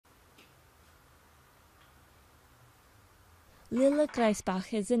Lilla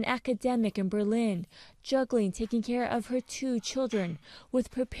Greisbach is an academic in Berlin, juggling taking care of her 2 children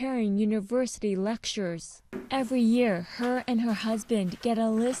with preparing university lectures. Every year, her and her husband get a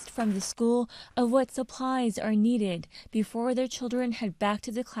list from the school of what supplies are needed before their children head back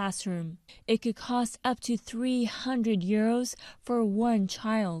to the classroom. It could cost up to €300 for one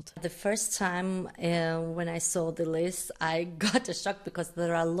child. The first time when I saw the list, I got a shock because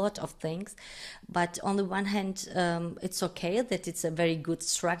there are a lot of things. But on the one hand, it's okay that it's a very good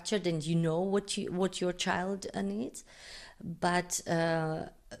structured and you know what your child needs, but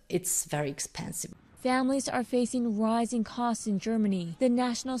it's very expensive. Families are facing rising costs in Germany. The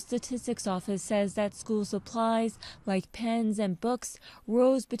National Statistics Office says that school supplies, like pens and books,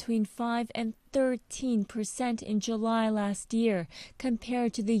 rose between 5 and 13% in July last year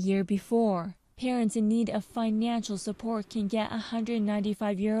compared to the year before. Parents in need of financial support can get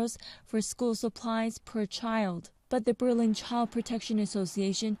 €195 for school supplies per child. But the Berlin Child Protection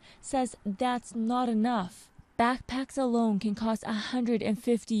Association says that's not enough. Backpacks alone can cost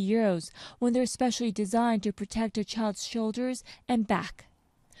 €150 when they're specially designed to protect a child's shoulders and back.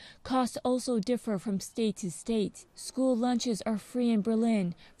 Costs also differ from state to state. School lunches are free in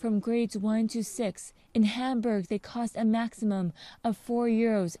Berlin from grades 1 to 6. In Hamburg, they cost a maximum of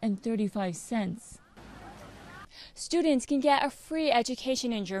 €4.35. Students can get a free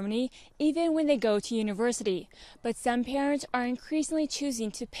education in Germany even when they go to university, but some parents are increasingly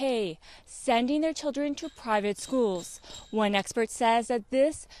choosing to pay, sending their children to private schools. One expert says that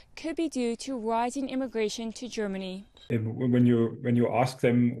this could be due to rising immigration to Germany. When you ask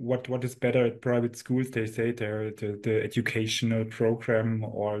them what is better at private schools, they say the educational program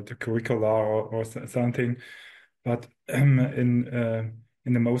or the curricula or something, but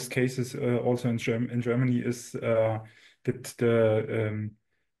in the most cases, also in Germany, is that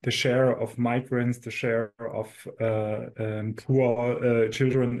the share of migrants, the share of poor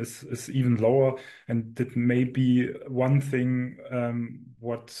children is even lower, and that may be one thing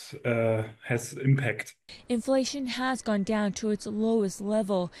what has impact. Inflation has gone down to its lowest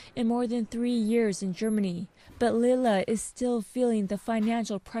level in more than 3 years in Germany, but Lilla is still feeling the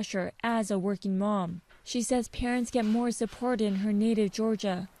financial pressure as a working mom. She says parents get more support in her native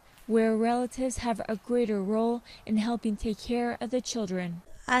Georgia, where relatives have a greater role in helping take care of the children.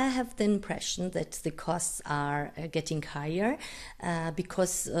 I have the impression that the costs are getting higher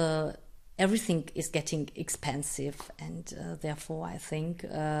because everything is getting expensive, and therefore I think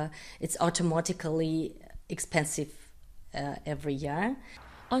it's automatically expensive every year.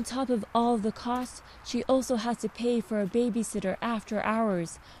 On top of all of the costs, she also has to pay for a babysitter after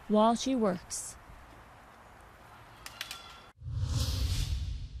hours while she works.